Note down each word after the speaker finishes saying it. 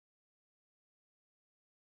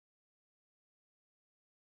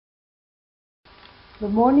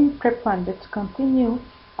Good morning, Prep 1. Let's continue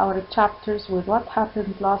our chapters with what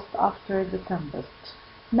happened last after the Tempest.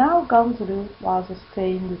 Now Gonzalo was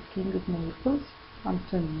staying with King of Naples,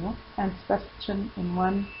 Antonio, and Sebastian in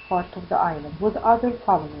one part of the island with other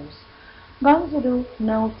followers. Gonzalo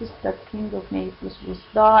noticed that King of Naples was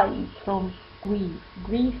dying from grief.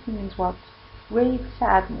 Grief means what? Great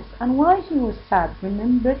sadness. And why he was sad?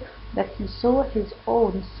 Remember that he saw his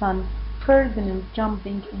own son Ferdinand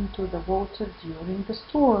jumping into the water during the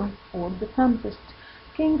storm or the tempest.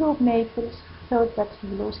 King of Naples thought that he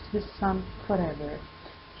lost his son forever.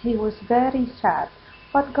 He was very sad,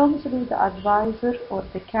 but Gonzalo, the advisor or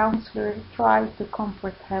the counselor, tried to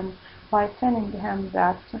comfort him by telling him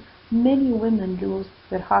that many women lose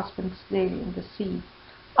their husbands daily in the sea.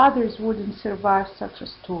 Others wouldn't survive such a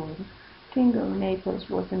storm. King of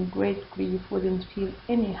Naples was in great grief, wouldn't feel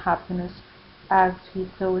any happiness, as he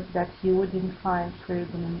thought that he wouldn't find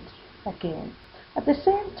Ferdinand again. At the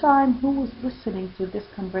same time, he was listening to this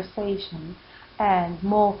conversation and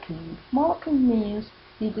mocking. Mocking means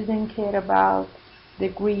he didn't care about the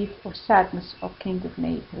grief or sadness of King of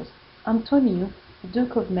Naples. Antonio, the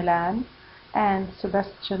Duke of Milan, and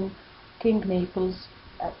Sebastian, King Naples'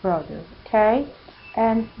 brother. Okay?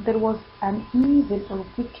 And there was an evil or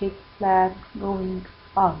wicked plan going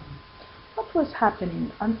on. What was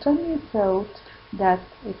happening? Antonio thought that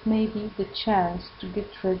it may be the chance to get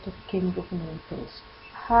rid of King of Naples.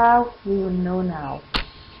 How? We will know now.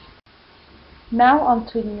 Now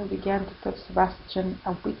Antonio began to tell Sebastian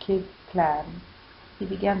a wicked plan. He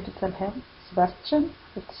began to tell him, Sebastian,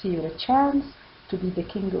 it's your chance to be the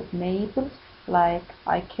King of Naples like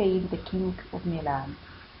I came the King of Milan.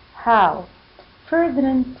 How?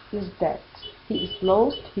 Ferdinand is dead. He is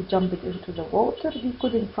lost. He jumped into the water. We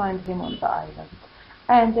couldn't find him on the island.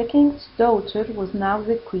 And the king's daughter was now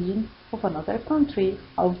the queen of another country,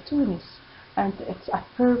 of Tunis. And it's a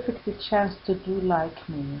perfect chance to do like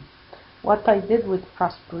me. What I did with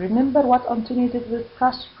Prospero. Remember what Antonio did with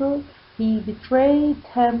Prospero? He betrayed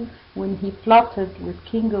him when he plotted with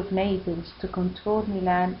King of Naples to control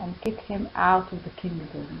Milan and kick him out of the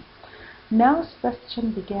kingdom. Now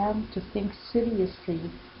Sebastian began to think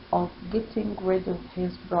seriously of getting rid of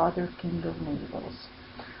his brother King of Naples.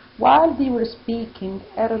 While they were speaking,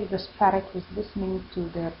 Errol the Spirit was listening to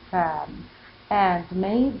their plan and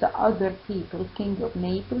made the other people, King of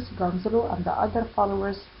Naples, Gonzalo, and the other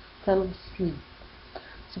followers, fell asleep.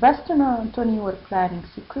 Sebastian and Antonio were planning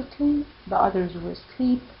secretly, the others were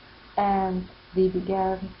asleep, and they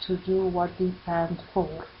began to do what they planned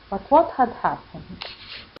for. But what had happened?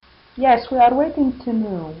 Yes, we are waiting to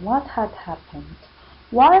know what had happened.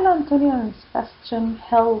 While Antonio and Sebastian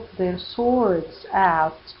held their swords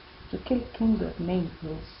out to kill King of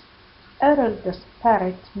Naples, Errol the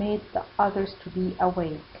Spirit made the others to be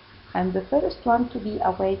awake, and the first one to be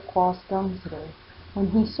awake was Gonzalo. When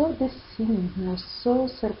he saw this scene, he was so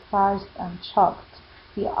surprised and shocked.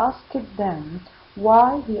 He asked them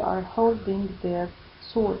why they are holding their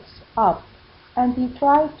swords up, and he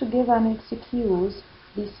tried to give an excuse.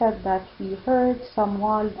 They said that we heard some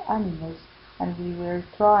wild animals and we were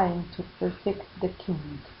trying to protect the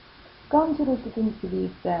king. Gonzalo didn't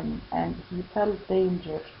believe them and he felt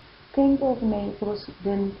danger. King of Naples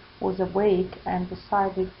then was awake and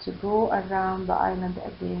decided to go around the island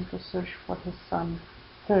again to search for his son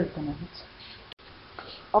Ferdinand.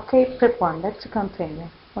 Okay, Prep 1, let's continue.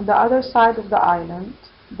 On the other side of the island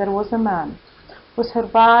there was a man who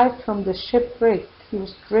survived from the shipwreck. He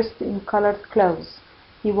was dressed in colored clothes.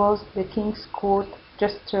 He was the king's court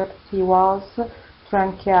jester. He was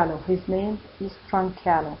Tranquillo. His name is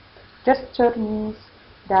Tranquillo. Jester means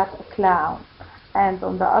that a clown. And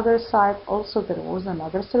on the other side also there was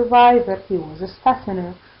another survivor. He was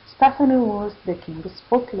Stefano. Stefano was the king's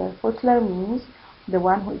butler. Butler means the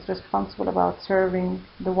one who is responsible about serving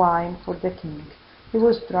the wine for the king. He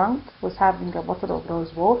was drunk, was having a bottle of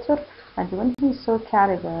rose water, and when he saw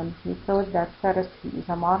Caliban, he thought that first he is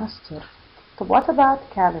a monster. So what about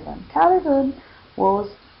Caliban? Caliban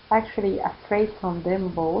was actually afraid from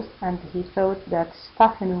them both, and he thought that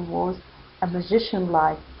Stefano was a magician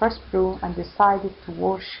like Prospero and decided to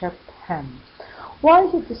worship him. Why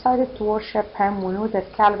he decided to worship him? We know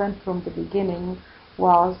that Caliban from the beginning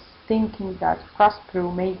was thinking that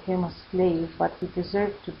Prospero made him a slave, but he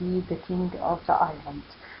deserved to be the king of the island.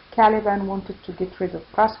 Caliban wanted to get rid of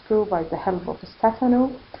Prospero by the help of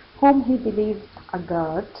Stefano, whom he believed a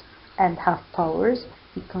god and have powers.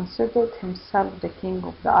 He considered himself the king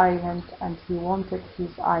of the island and he wanted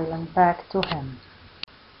his island back to him.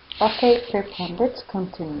 Okay, Prep 1, let's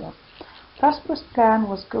continue. Prospero's plan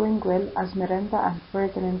was going well as Miranda and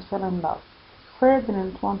Ferdinand fell in love.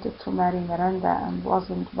 Ferdinand wanted to marry Miranda and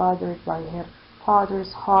wasn't bothered by her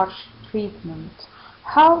father's harsh treatment.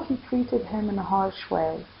 How he treated him in a harsh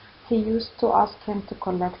way. He used to ask him to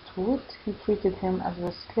collect wood. He treated him as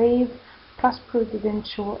a slave. Prospero didn't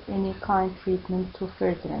show any kind treatment to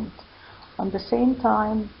Ferdinand. At the same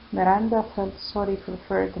time, Miranda felt sorry for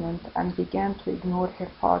Ferdinand and began to ignore her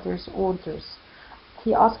father's orders.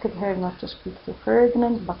 He asked her not to speak to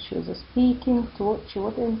Ferdinand, but she was speaking to she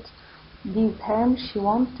wouldn't leave him. She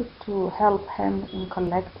wanted to help him in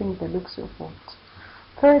collecting the logs of wood.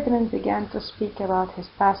 Ferdinand began to speak about his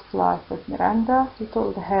past life with Miranda. He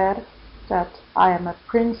told her that I am a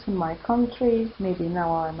prince in my country, maybe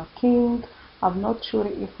now I am a king. I'm not sure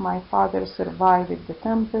if my father survived the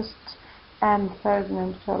Tempest, and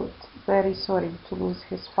Ferdinand felt very sorry to lose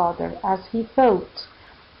his father, as he thought.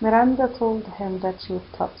 Miranda told him that she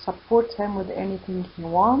would support him with anything he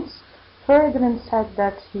wants. Ferdinand said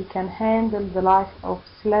that he can handle the life of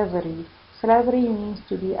slavery. Slavery means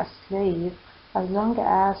to be a slave as long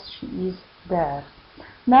as she is there.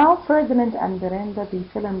 Now Ferdinand and Miranda, they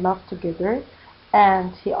fell in love together,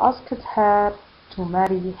 and he asked her to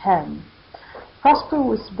marry him. Prospero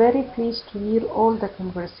was very pleased to hear all the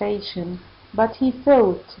conversation, but he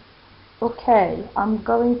thought, okay, I'm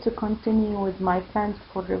going to continue with my plans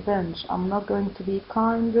for revenge. I'm not going to be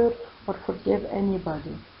kinder or forgive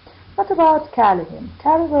anybody. What about Caliban?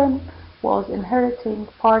 Caliban was inheriting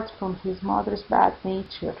part from his mother's bad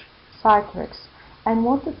nature, Citrix, and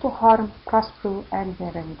wanted to harm Prospero and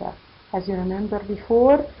Miranda. As you remember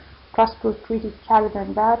before, Prospero treated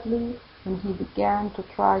Caliban badly when he began to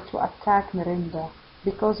try to attack Miranda.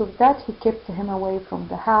 Because of that, he kept him away from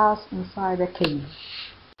the house inside the cave.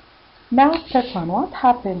 Now, Pepin, what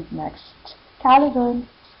happened next? Caliban,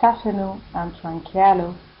 Stefano, and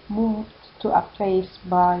Trinculo moved to a place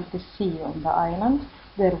by the sea on the island.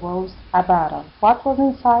 There was a barrel. What was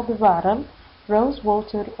inside the barrel? Rose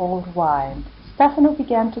water or wine. Stefano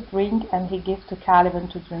began to drink, and he gave to Caliban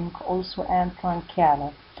to drink also, and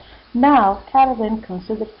Trinculo. Now, Caliban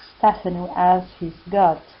considered Stefano as his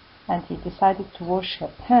god, and he decided to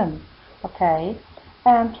worship him. Okay?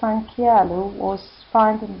 And Trinculo was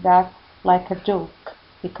finding that like a joke,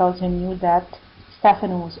 because he knew that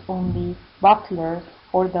Stefano was only butler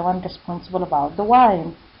or the one responsible about the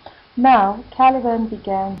wine. Now Caliban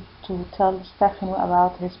began to tell Stefano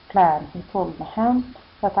about his plan. He told him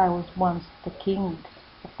that I was once the king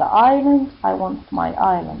of the island. I want my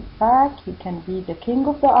island back. You can be the king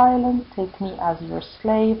of the island. Take me as your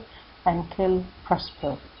slave and kill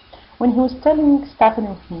Prospero. When he was telling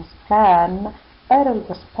Stefano his plan, Errol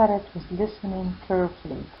the spirit was listening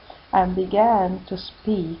carefully and began to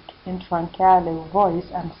speak in Trinculo's voice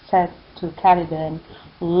and said to Caliban,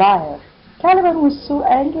 liar. Caliban was so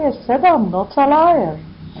angry and said, I'm not a liar.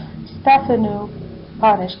 Stefano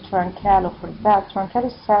punished Trinculo for that.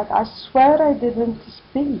 Trinculo said, I swear I didn't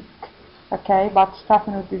speak. Okay, but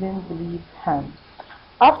Stefano didn't believe him.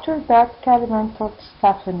 After that, Caliban told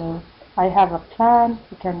Stefano, I have a plan.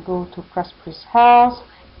 You can go to Prospero's house.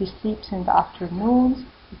 He sleeps in the afternoons.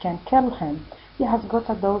 You can kill him. He has got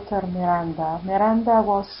a daughter, Miranda. Miranda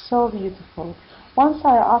was so beautiful. Once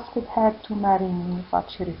I asked her to marry me, but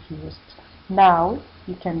she refused. Now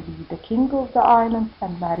you can be the king of the island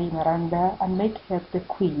and marry Miranda and make her the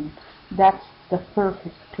queen. That's the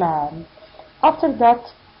perfect plan. After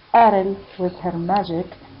that, Errol, with her magic,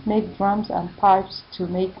 made drums and pipes to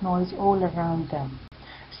make noise all around them.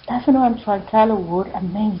 Stefano and Trinculo were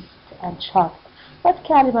amazed and shocked. But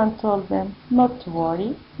Caliban told them not to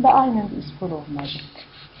worry, the island is full of magic.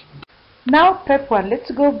 Now, Prep 1,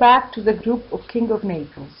 let's go back to the group of King of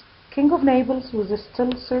Naples. King of Naples was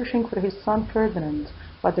still searching for his son Ferdinand,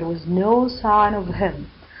 but there was no sign of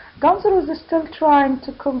him. Gonzalo was still trying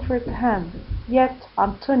to comfort him, yet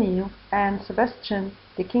Antonio and Sebastian,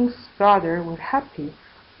 the king's brother, were happy.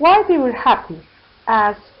 Why they were happy?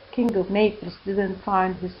 As King of Naples didn't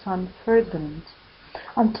find his son Ferdinand.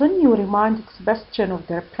 Antonio reminded Sebastian of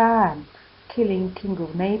their plan, killing King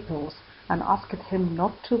of Naples, and asked him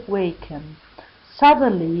not to wake him.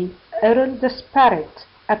 Suddenly, Errol the spirit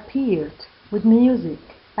appeared with music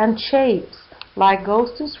and shapes like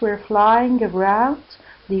ghosts were flying around.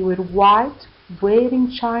 They were white, wearing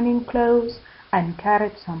shining clothes, and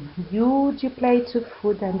carried some huge plates of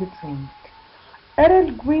food and drink.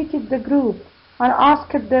 Errol greeted the group and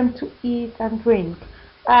asked them to eat and drink,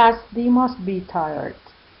 as they must be tired.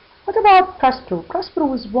 What about Prospero? Prospero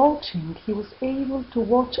was watching. He was able to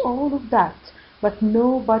watch all of that, but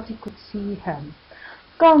nobody could see him.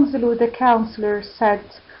 Gonzalo, the counselor, said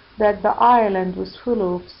that the island was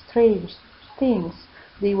full of strange things.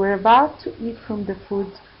 They were about to eat from the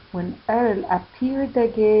food when Ariel appeared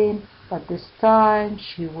again, but this time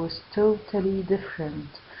she was totally different.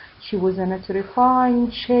 She was in a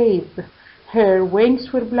terrifying shape. Her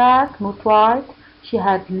wings were black, not white. She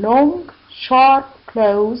had long, sharp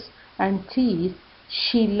claws and teeth.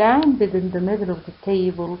 She landed in the middle of the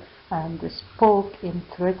table and spoke in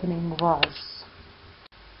threatening voice.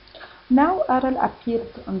 Now Ariel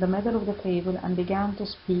appeared on the middle of the table and began to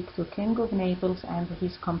speak to King of Naples and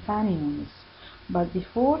his companions. But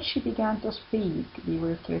before she began to speak, they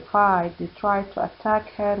were terrified. They tried to attack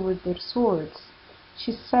her with their swords.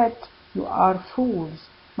 She said, "You are fools.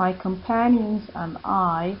 My companions and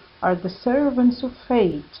I are the servants of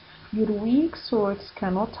fate. Your weak swords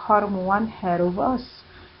cannot harm one hair of us.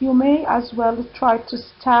 You may as well try to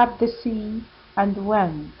stab the sea and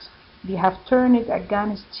wind. They have turned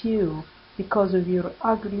against you because of your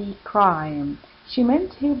ugly crime." She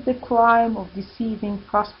meant here the crime of deceiving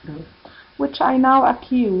Prospero, which I now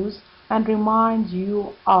accuse and remind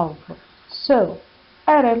you of. So,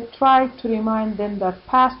 Ariel tried to remind them that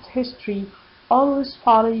past history always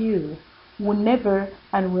follow you whenever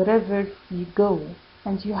and wherever you go,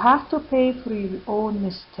 and you have to pay for your own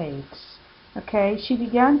mistakes. Okay, she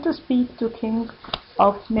began to speak to King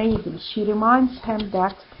of Naples. She reminds him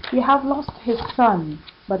that he have lost his son,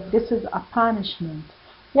 but this is a punishment.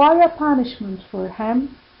 Why a punishment for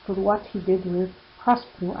him? For what he did with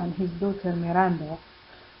Prospero and his daughter Miranda.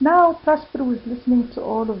 Now Prospero was listening to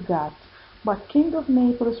all of that, but King of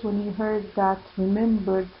Naples, when he heard that,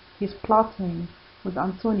 remembered his plotting with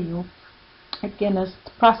Antonio against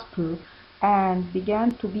Prospero and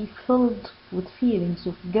began to be filled with feelings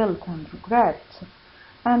of guilt and regret,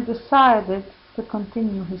 and decided to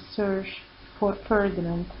continue his search for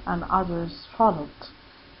Ferdinand, and others followed.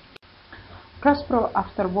 Prospero,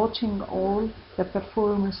 after watching all the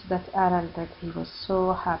performance that Ariel did, he was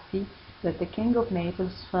so happy that the King of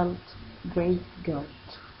Naples felt great guilt.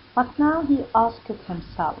 But now he asked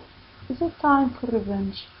himself, is it time for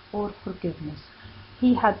revenge or forgiveness?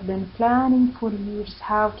 He had been planning for years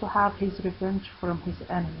how to have his revenge from his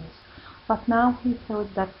enemies, but now he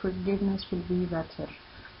thought that forgiveness will be better.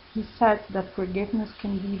 He said that forgiveness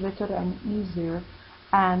can be better and easier,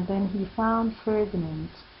 and then he found Ferdinand.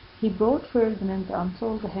 He brought Ferdinand and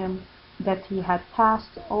told him that he had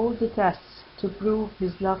passed all the tests to prove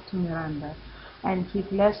his love to Miranda, and he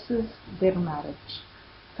blesses their marriage.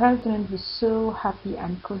 Ferdinand was so happy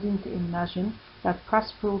and couldn't imagine that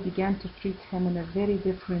Prospero began to treat him in a very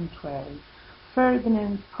different way.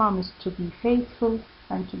 Ferdinand promised to be faithful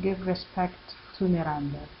and to give respect to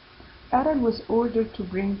Miranda. Ariel was ordered to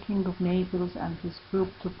bring King of Naples and his group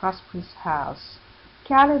to Prospero's house.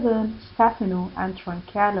 Calydon, Stefano, and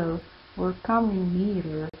Troncello were coming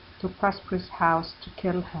nearer to Prospero's house to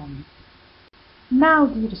kill him. Now,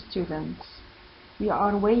 dear students, we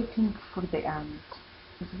are waiting for the end.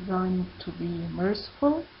 Is it going to be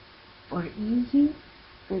merciful or easy?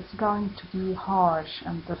 It's going to be harsh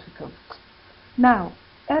and difficult. Now,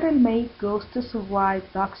 Ariel made ghosts of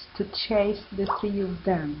white ducks to chase the three of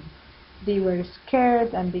them. They were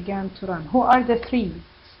scared and began to run. Who are the three?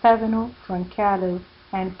 Stefano, Troncello,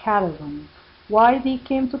 and Calydon. Why they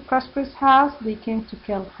came to Prospero's house? They came to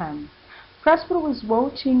kill him. Prospero was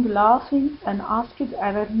watching, laughing, and asked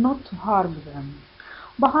Ariel not to harm them.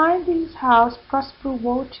 Behind his house, Prospero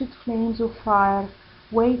watched flames of fire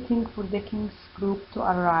waiting for the king's group to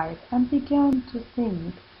arrive, and began to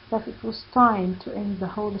think that it was time to end the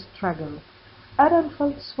whole struggle. Ariel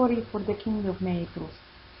felt sorry for the King of Naples,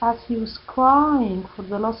 as he was crying for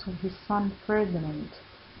the loss of his son Ferdinand.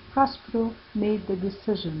 Prospero made the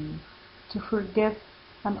decision to forgive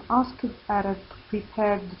and asked Ariel to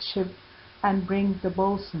prepare the ship and bring the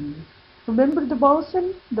bosun. Remember the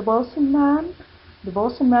bosun? The bosun man? The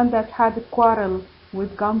bosun man that had a quarrel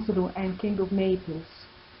with Gonzalo and King of Naples.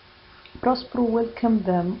 Prospero welcomed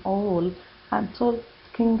them all and told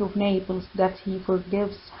King of Naples that he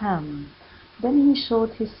forgives him. Then he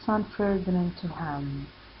showed his son Ferdinand to him.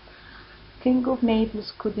 King of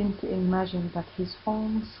Naples couldn't imagine that his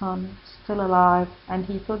own son was still alive, and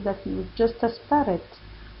he thought that he was just a spirit.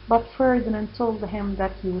 But Ferdinand told him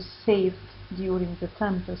that he was saved during the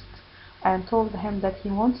Tempest, and told him that he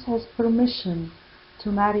wants his permission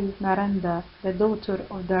to marry Miranda, the daughter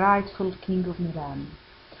of the rightful King of Milan.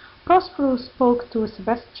 Prospero spoke to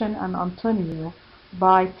Sebastian and Antonio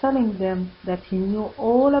by telling them that he knew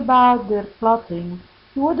all about their plotting.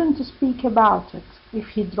 He wouldn't speak about it if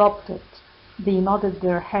he dropped it. They nodded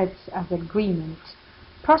their heads as agreement.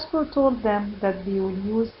 Prospero told them that they will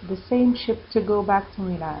use the same ship to go back to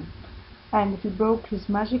Milan, and he broke his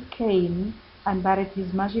magic cane and buried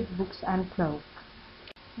his magic books and cloak.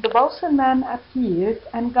 The bosun man appeared,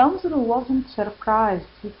 and Gonzalo wasn't surprised.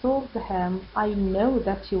 He told him, "I know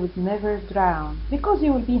that you would never drown, because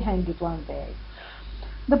you will be hanged one day."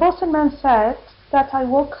 The bosun man said that I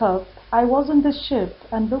woke up, I was on the ship,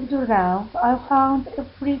 and looked around. I found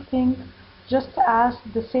everything just as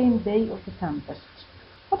the same day of the tempest.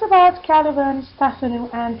 What about Caliban, Stephano,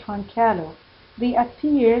 and Troncello? They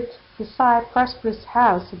appeared beside Prospero's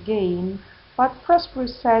house again, but Prospero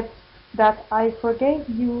said that I forgave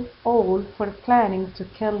you all for planning to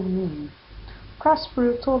kill me.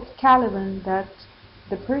 Prospero told Caliban that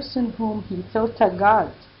the person whom he thought a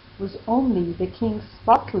god was only the king's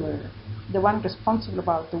butler, the one responsible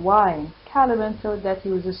about the wine. Caliban thought that he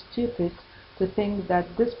was stupid to think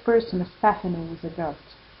that this person, Stephano, was a god.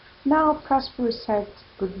 Now Prospero said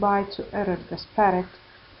goodbye to Error the spirit,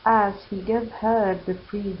 as he gave her the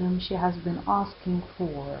freedom she has been asking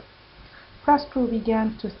for. Prospero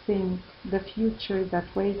began to think the future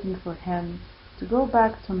that waiting for him to go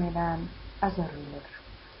back to Milan as a ruler.